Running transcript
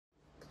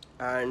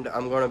and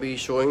I'm gonna be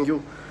showing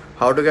you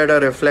how to get a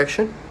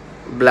reflection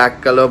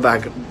black color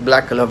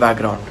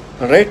background.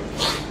 All right,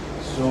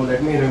 so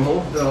let me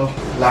remove the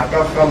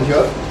laptop from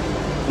here.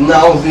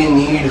 Now we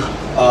need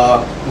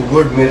a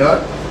good mirror.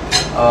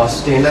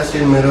 Stainless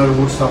steel mirror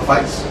would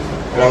suffice,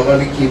 and I'm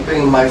gonna be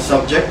keeping my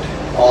subject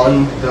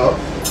on the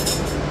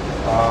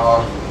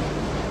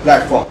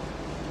platform.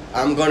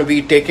 I'm gonna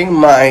be taking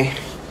my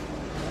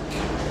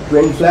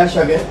twin flash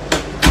again,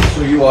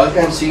 so you all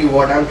can see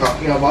what I'm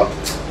talking about,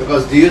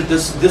 because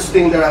this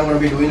thing that I'm going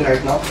to be doing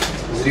right now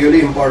is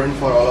really important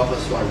for all of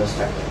us to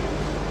understand.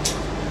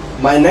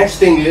 My next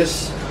thing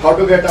is how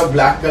to get a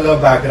black color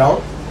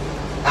background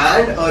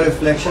and a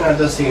reflection at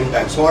the same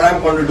time. So what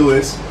I'm going to do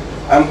is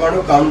I'm going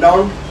to come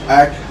down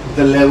at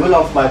the level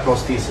of my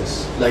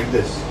prosthesis like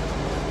this,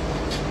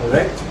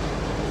 alright,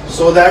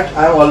 so that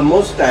I'm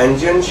almost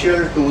tangential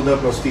to the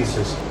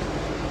prosthesis,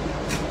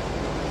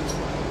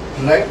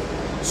 right?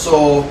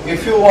 So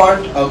if you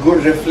want a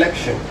good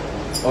reflection,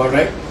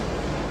 alright,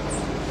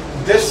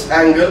 this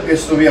angle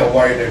is to be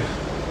avoided.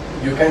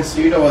 You can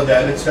see it over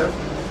there itself.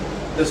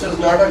 This is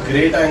not a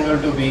great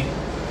angle to be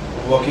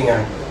working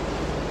at,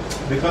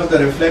 because the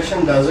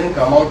reflection doesn't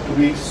come out to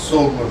be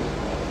so good.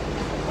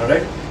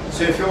 Alright,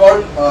 so if you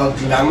want a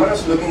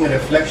glamorous looking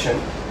reflection,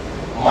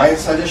 my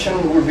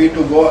suggestion would be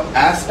to go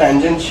as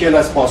tangential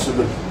as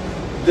possible.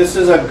 This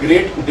is a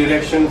great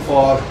direction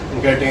for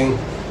getting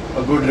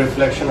a good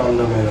reflection on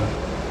the mirror.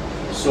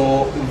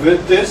 So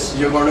with this,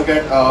 you're going to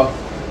get a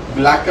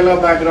black color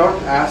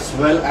background as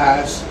well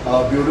as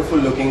a beautiful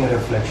looking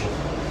reflection.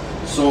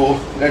 So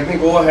let me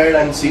go ahead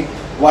and see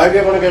why we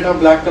are going to get a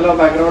black color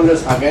background.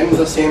 Is again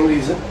the same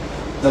reason.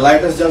 The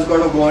light is just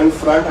going to go in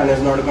front and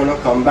is not going to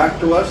come back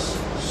to us.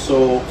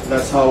 So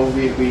that's how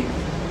we'll be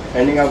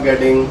ending up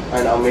getting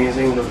an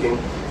amazing looking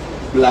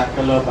black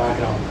color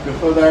background.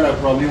 Before that, I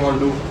probably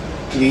want to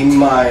clean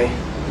my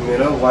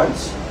mirror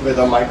once with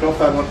a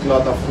microfiber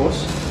cloth, of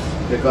course,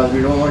 because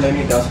we don't want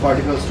any dust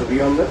particles to be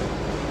on them.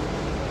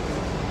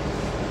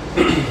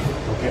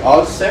 Okay,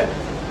 all set.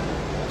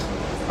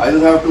 I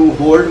just have to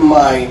hold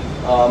my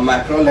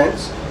macro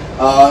lens.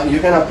 You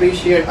can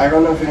appreciate, I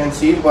don't know if you can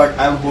see, but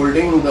I'm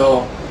holding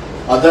the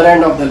other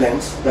end of the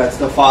lens, that's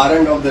the far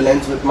end of the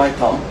lens, with my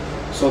thumb,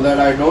 so that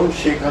I don't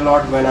shake a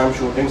lot when I'm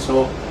shooting.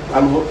 So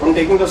I'm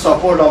taking the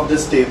support of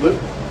this table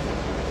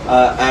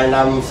and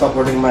I'm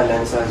supporting my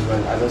lens as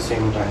well at the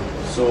same time.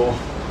 So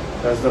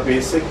that's the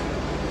basic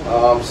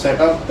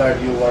setup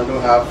that you want to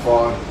have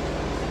for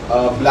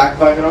a black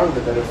background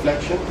with a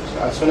reflection. So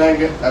as soon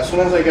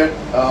as I get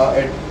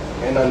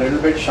it in a little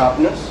bit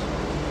sharpness,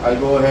 I'll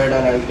go ahead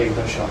and I'll take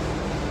the shot.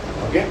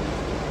 Okay,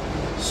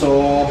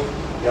 so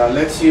yeah,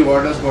 let's see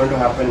what is going to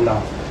happen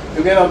now.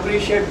 You can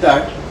appreciate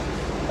that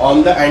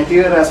on the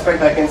anterior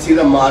aspect I can see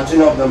the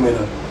margin of the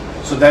mirror,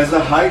 so there's a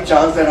high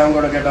chance that I'm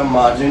going to get a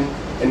margin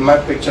in my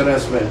picture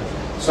as well.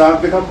 So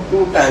I've become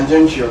too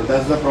tangential.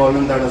 That's the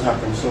problem that has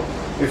happened. So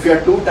if you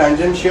are too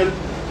tangential,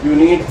 you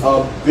need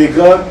a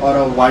bigger or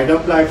a wider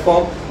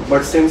platform,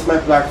 but since my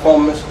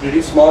platform is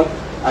pretty small,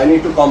 I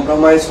need to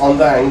compromise on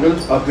the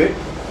angles a bit.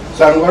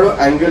 So I'm going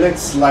to angle it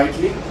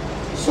slightly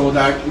so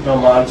that the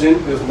margin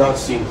is not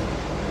seen.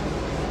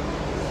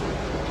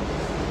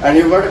 And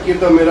you've got to keep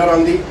the mirror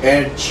on the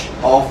edge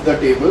of the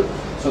table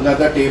so that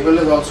the table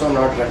is also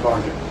not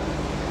recorded.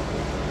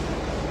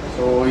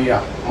 So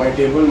yeah, my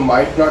table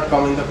might not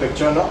come in the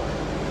picture now,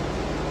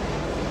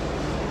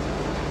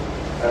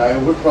 and I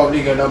would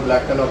probably get a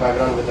black color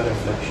background with a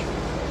reflection.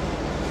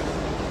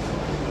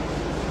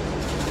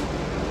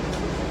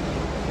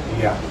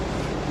 Yeah,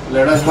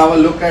 let us have a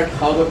look at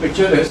how the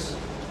picture is.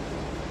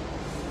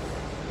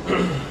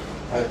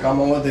 I'll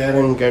come over there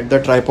and get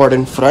the tripod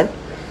in front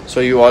so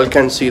you all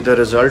can see the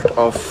result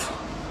of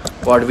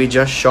what we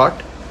just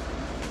shot.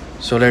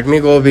 So let me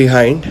go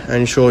behind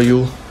and show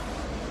you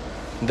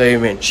the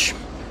image.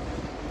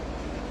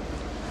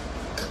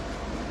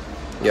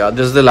 Yeah,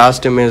 this is the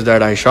last image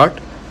that I shot.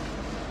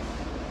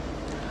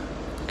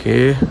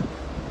 Okay,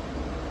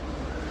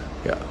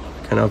 yeah,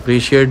 can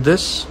appreciate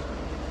this.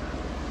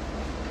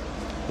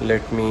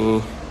 Let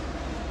me,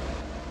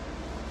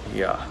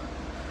 yeah,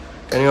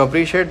 can you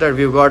appreciate that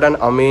we've got an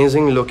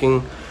amazing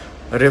looking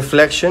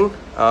reflection?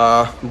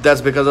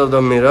 That's because of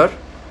the mirror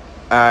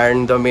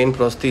and the main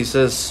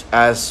prosthesis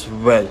as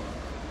well.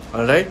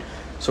 All right,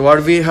 so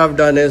what we have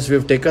done is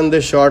we've taken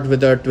this shot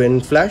with a twin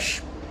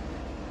flash.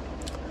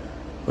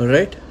 All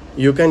right,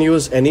 you can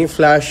use any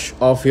flash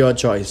of your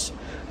choice.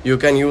 You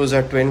can use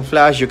a twin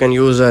flash, you can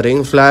use a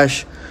ring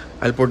flash.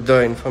 I'll put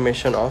the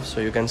information off so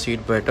you can see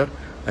it better.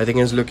 I think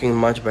it's looking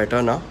much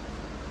better now,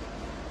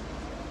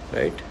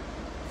 right?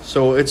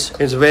 So it's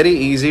very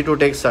easy to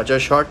take such a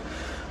shot.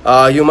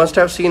 You must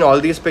have seen all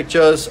these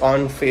pictures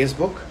on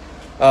Facebook.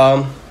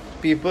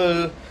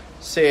 People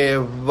say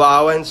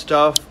wow and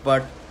stuff,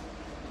 but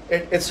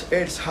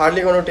it's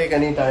hardly going to take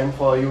any time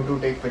for you to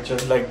take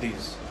pictures like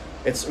these.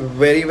 It's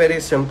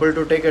very simple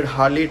to take. It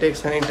hardly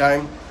takes any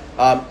time.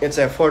 It's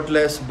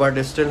effortless, but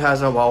it still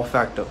has a wow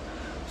factor.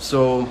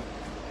 So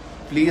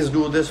please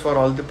do this for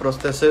all the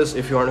prostheses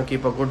if you want to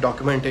keep a good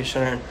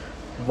documentation and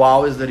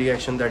wow is the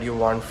reaction that you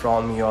want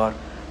from your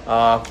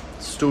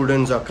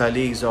students or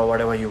colleagues or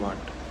whatever you want.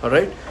 All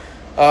right.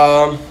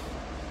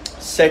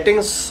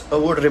 Settings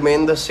would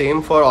remain the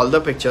same for all the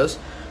pictures.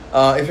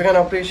 If you can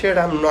appreciate,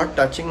 I'm not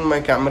touching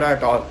my camera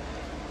at all.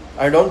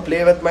 I don't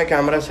play with my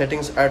camera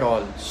settings at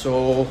all.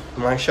 So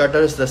my shutter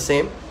is the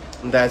same.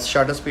 That's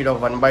shutter speed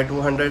of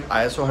 1/200,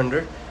 ISO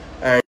 100,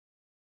 and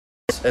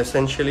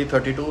essentially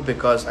 32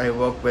 because I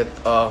work with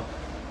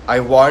I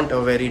want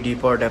a very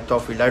deeper depth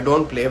of field. I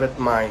don't play with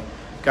my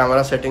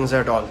camera settings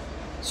at all.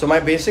 So my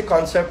basic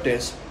concept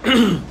is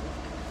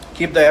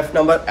keep the f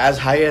number as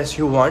high as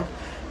you want,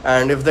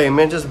 and if the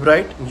image is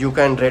bright you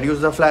can reduce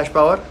the flash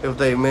power. If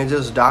the image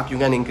is dark you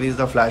can increase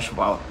the flash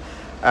power.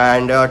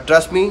 And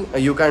trust me,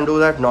 you can do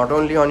that not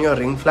only on your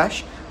ring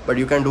flash, but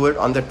you can do it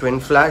on the twin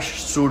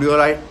flash, studio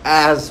light,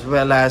 as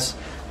well as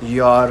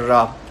your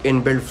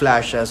inbuilt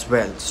flash as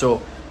well.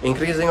 So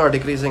increasing or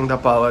decreasing the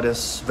power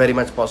is very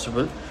much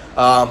possible.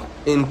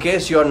 In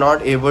case you're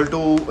not able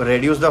to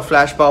reduce the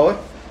flash power,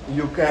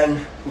 you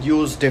can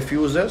use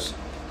diffusers.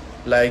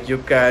 Like you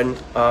can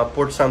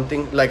put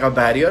something like a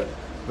barrier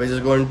which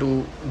is going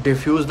to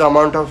diffuse the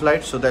amount of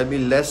light, so there'll be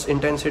less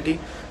intensity.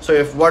 So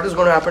if what is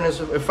going to happen is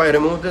if I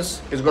remove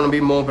this, it's going to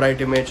be more bright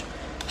image.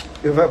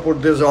 If I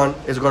put this on,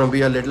 it's going to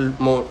be a little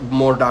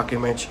more dark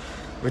image,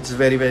 which is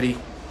very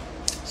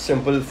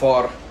simple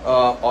for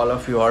all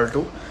of you all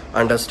to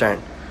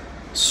understand.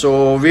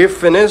 So we've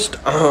finished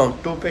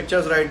two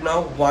pictures right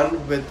now,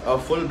 one with a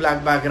full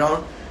black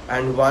background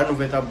and one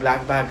with a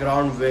black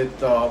background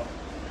with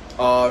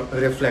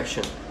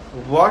reflection.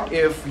 What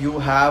if you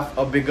have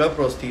a bigger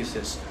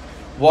prosthesis?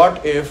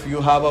 What if you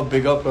have a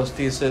bigger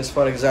prosthesis,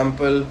 for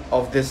example,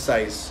 of this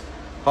size?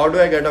 How do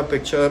I get a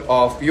picture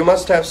of, you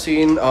must have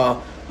seen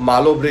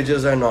Malo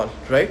bridges and all,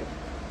 right?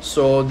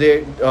 So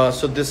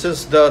so this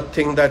is the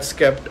thing that's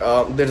kept,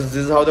 this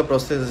is how the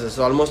prosthesis is,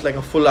 almost like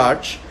a full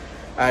arch,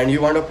 and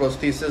you want a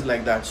prosthesis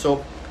like that.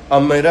 So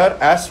a mirror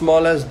as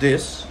small as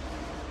this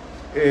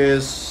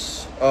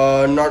is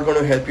not going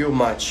to help you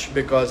much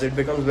because it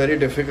becomes very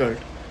difficult.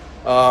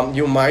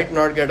 You might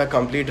not get a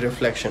complete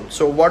reflection.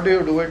 So what do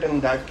you do it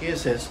in that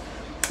case is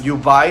you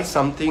buy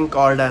something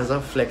called as a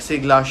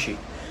flexiglass sheet.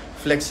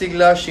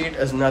 Flexiglass sheet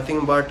is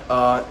nothing but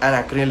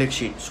an acrylic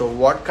sheet. So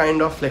what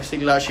kind of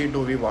flexiglass sheet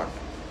do we want?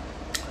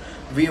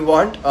 We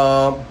want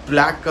a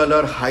black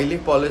color highly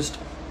polished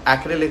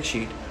acrylic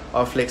sheet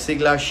or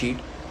flexiglass sheet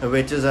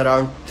which is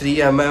around 3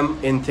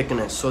 mm in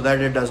thickness, so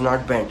that it does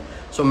not bend.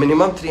 So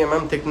minimum 3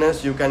 mm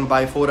thickness. You can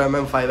buy 4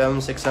 mm, 5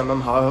 mm, 6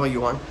 mm, however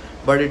you want,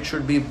 but it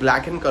should be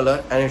black in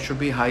color and it should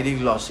be highly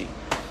glossy.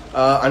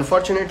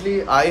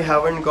 Unfortunately, I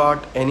haven't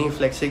got any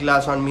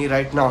flexiglass on me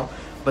right now,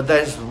 but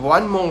there is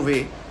one more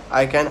way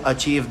I can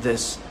achieve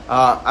this.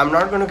 I'm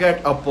not going to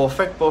get a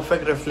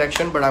perfect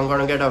reflection, but I'm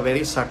going to get a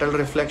very subtle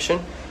reflection,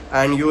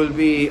 and you will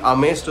be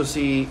amazed to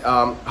see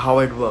how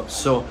it works.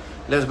 So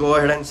let's go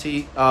ahead and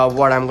see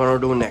what I'm going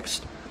to do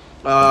next.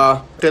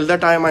 Till the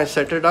time I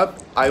set it up,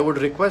 I would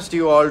request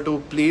you all to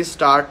please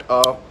start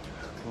a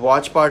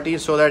watch party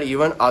so that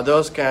even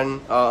others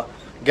can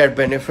get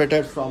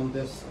benefited from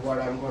this, what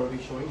I'm going to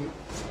be showing you.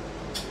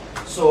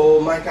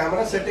 So my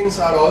camera settings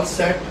are all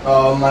set.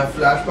 My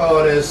flash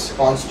power is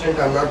constant.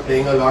 I'm not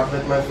playing a lot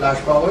with my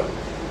flash power.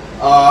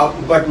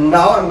 But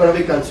now I'm going to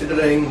be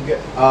considering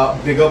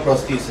bigger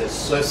prosthesis.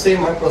 So say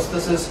my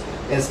prosthesis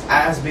is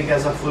as big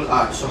as a full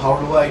arch. So how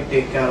do I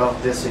take care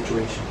of this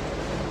situation?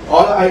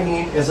 All I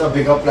need is a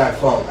bigger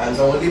platform, and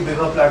the only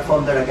bigger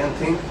platform that I can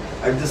think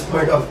at this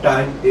point of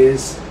time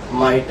is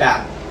my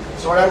tab.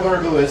 So what I'm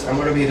going to do is I'm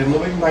going to be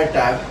removing my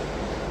tab.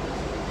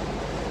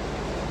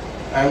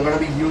 I'm going to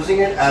be using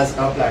it as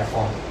a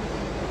platform.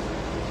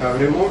 So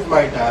I've removed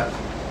my tab.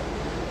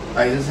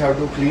 I just have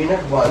to clean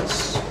it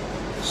once.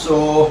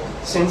 So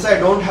since I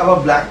don't have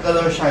a black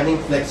color shining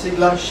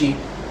flexiglass sheet,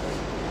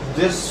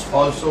 this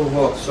also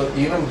works. So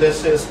even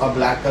this is a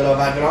black color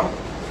background,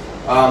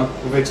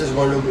 which is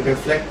going to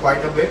reflect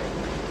quite a bit.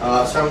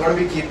 So I'm going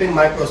to be keeping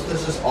my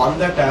prosthesis on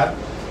the tab,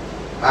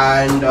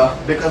 and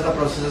because the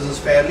prosthesis is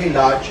fairly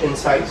large in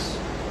size,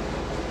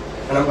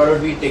 and I'm going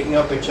to be taking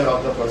a picture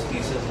of the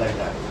prosthesis like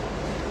that.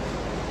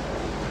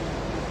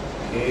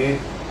 Okay,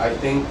 I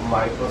think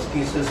my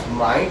prosthesis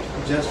might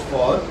just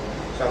fall,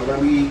 so I'm going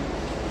to be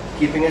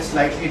keeping it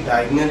slightly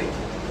diagonally.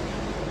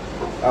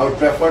 I would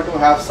prefer to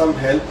have some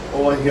help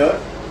over here,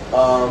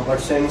 but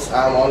since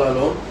I'm all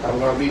alone, I'm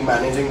going to be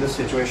managing this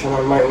situation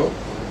on my own.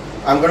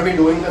 I'm going to be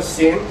doing the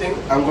same thing.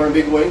 I'm going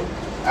to be going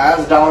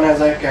as down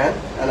as I can,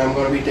 and I'm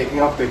going to be taking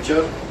a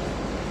picture.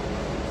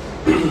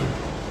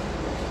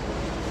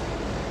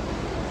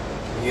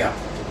 Yeah,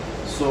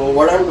 so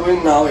what I'm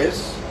doing now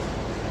is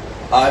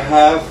I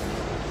have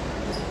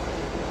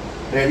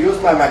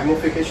reduced my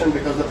magnification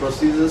because the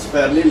prosthesis is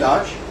fairly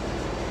large,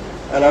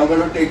 and I'm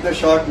going to take the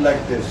shot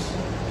like this.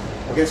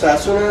 Okay, so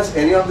as soon as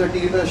any of the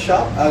teeth is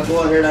sharp, I'll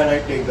go ahead and I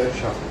take the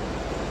shot.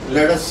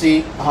 Let us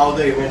see how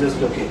the image is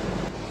looking.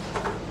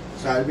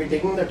 So I'll be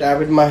taking the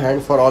tab in my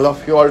hand for all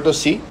of you all to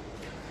see.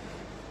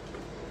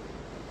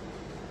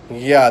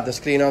 Yeah, the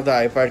screen of the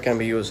iPad can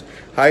be used.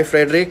 Hi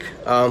Frederick,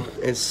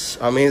 it's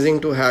amazing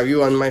to have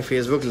you on my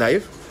Facebook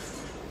live.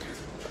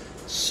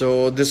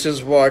 So this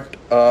is what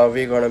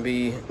we're gonna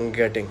be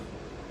getting.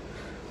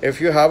 If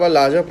you have a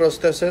larger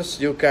prosthesis,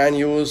 you can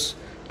use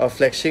a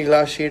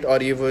flexiglass sheet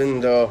or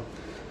even the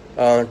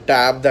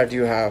tab that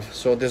you have.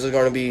 So this is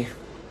going to be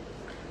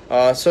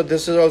so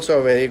this is also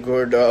a very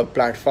good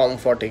platform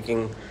for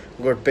taking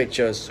good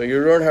pictures. So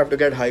you don't have to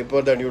get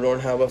hyper that you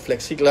don't have a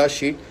flexiglass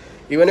sheet.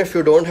 Even if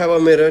you don't have a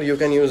mirror, you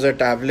can use a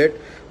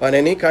tablet or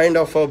any kind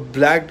of a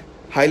black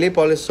highly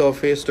polished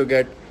surface to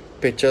get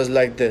pictures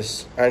like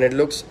this, and it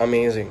looks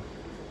amazing.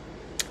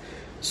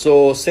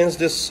 So since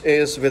this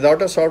is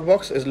without a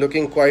softbox, is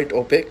looking quite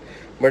opaque,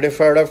 but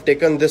if I would have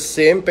taken this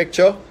same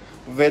picture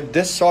with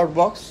this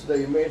softbox,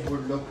 the image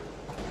would look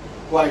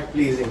quite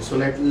pleasing. So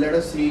let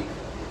us see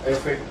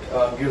if it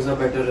gives a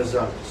better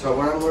result. So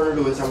what I'm going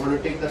to do is I'm going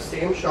to take the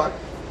same shot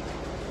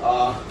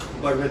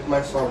but with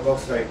my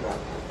softbox right now.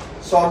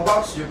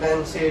 Softbox, you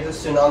can say it is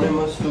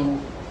synonymous to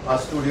a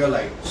studio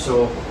light.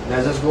 So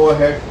let's just go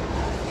ahead,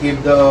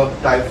 keep the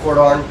tripod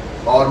on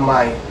or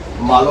my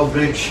Malo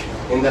bridge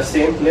in the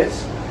same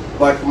place,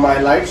 but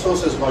my light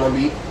source is going to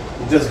be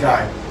this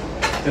guy,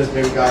 this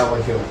big guy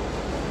over here.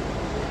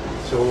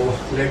 So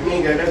let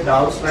me get it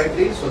down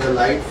slightly so the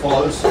light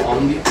falls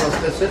on the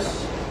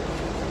prosthesis.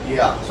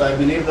 Yeah, so I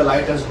believe the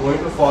light is going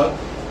to fall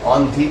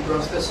on the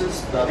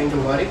prosthesis, nothing to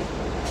worry.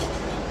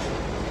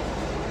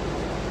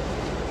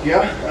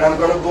 Yeah, and I'm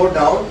going to go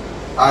down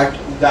at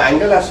the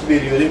angle has to be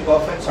really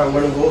perfect, so I'm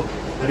going to go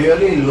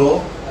really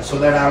low so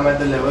that I'm at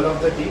the level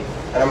of the teeth,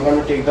 and I'm going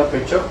to take the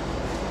picture.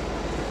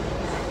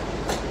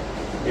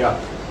 Yeah,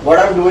 what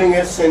I'm doing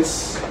is,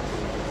 since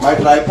my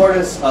tripod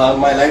is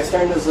my light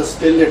stand is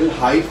still little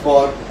high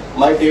for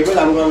my table,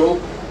 I'm going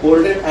to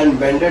hold it and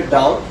bend it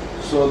down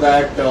so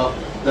that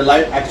the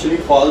light actually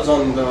falls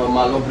on the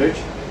Malo bridge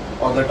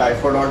or the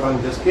tripod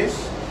in this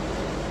case.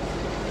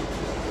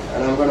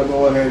 And I'm going to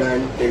go ahead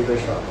and take the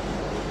shot.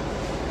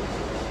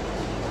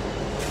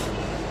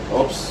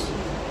 Oops,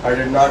 I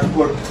did not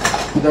put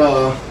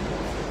the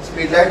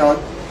speed light on,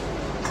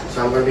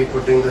 so I'm going to be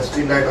putting the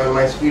speed light on.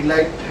 My speed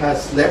light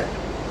has slept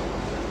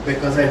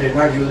because I did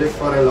not use it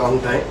for a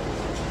long time.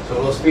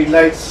 So speed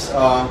lights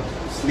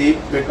sleep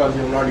because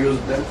you have not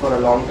used them for a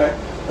long time.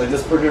 So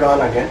just put it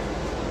on again,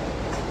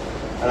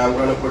 and I'm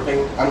going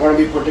to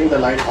be putting the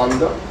light on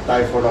the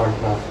tripod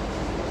now.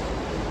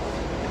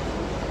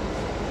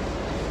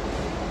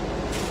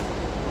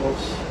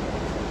 Oops.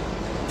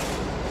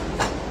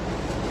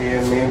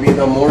 Okay, maybe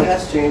the mode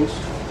has changed.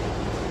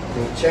 Let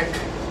me check.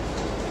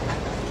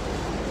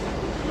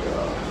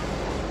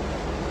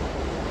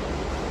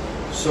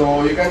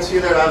 So you can see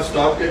that I've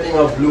stopped getting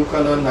a blue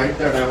color light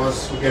that I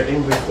was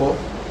getting before.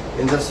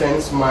 In the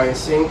sense, my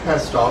sync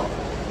has stopped.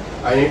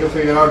 I need to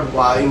figure out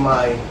why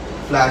my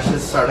flash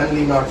is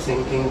suddenly not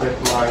syncing with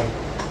my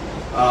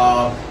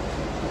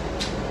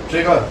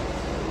trigger.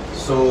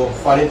 So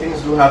funny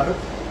things do happen,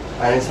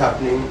 and it's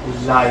happening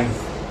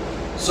live.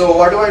 So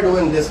what do I do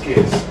in this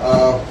case?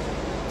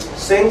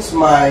 Since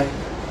my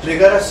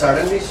trigger has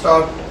suddenly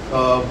stopped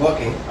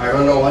working, I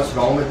don't know what's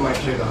wrong with my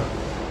trigger.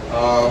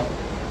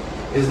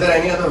 Is there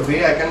any other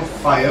way I can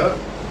fire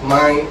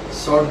my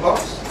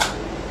softbox?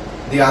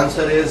 The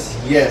answer is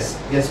yes.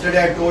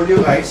 Yesterday I told you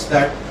guys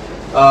that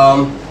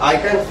I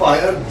can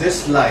fire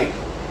this light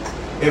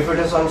if it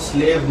is on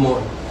slave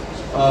mode,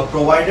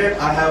 provided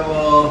I have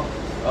a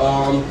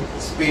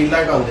speed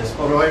light on this,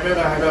 provided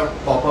I had a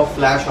pop-up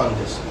flash on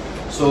this.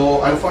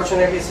 So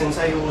unfortunately, since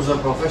I use a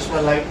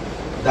professional light,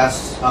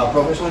 that's a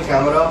professional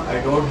camera, I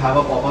don't have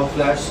a pop-up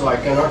flash, so I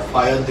cannot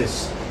fire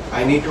this.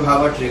 I need to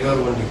have a trigger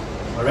only.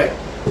 Alright,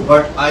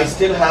 but I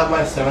still have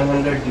my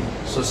 700D.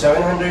 So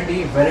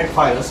 700D, when it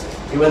fires,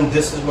 even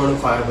this is going to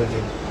fire with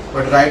it.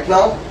 But right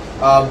now,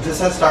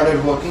 this has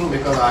started working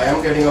because I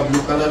am getting a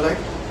blue color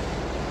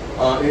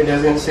light. It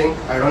is in sync.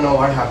 I don't know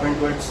what happened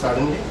to it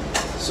suddenly.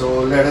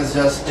 So let us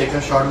just take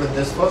a shot with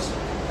this first,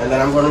 and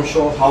then I'm going to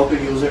show how to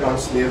use it on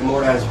slave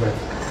mode as well.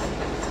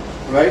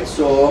 Right,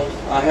 so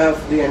I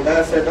have the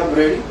entire setup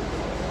ready.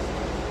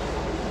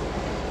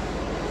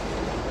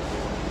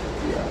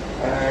 Yeah,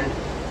 and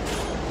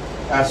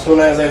as soon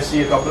as I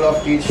see a couple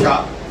of teeth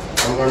sharp,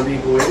 I'm going to be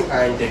going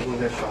and taking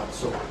the shot.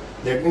 So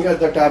let me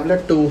get the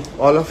tablet to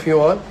all of you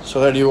all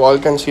so that you all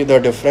can see the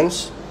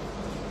difference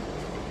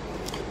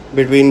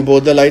between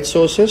both the light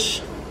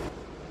sources.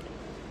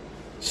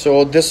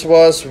 So this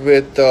was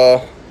with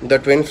the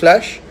twin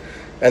flash,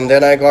 and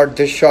then I got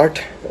this shot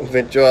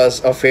which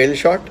was a fail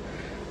shot,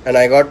 and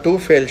I got two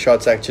fail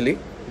shots actually.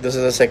 This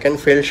is the second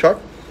fail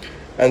shot,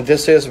 and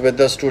this is with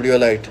the studio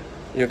light.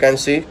 You can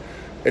see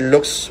it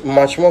looks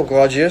much more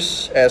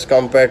gorgeous as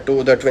compared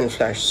to the twin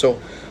flash. So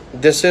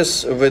this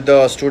is with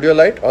the studio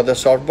light or the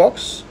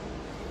softbox.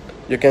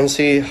 You can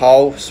see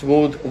how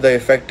smooth the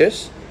effect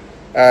is,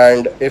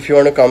 and if you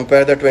want to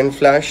compare the twin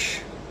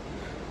flash,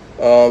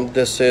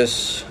 this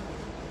is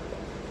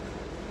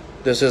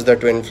the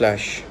twin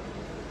flash.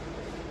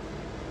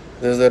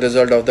 This is the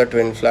result of the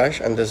twin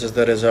flash, and this is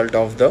the result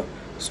of the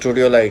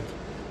studio light.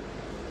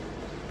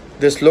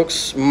 this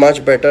looks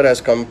much better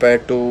as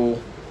compared to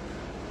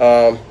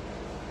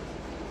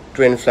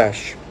twin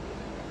flash.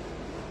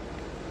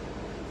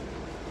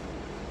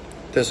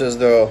 This is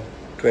the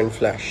twin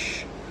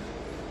flash.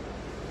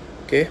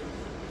 Okay,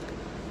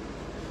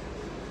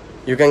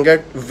 you can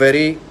get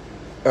very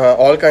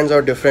all kinds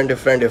of different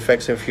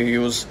effects if you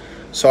use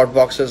sort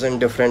boxes in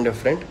different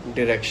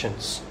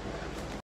directions.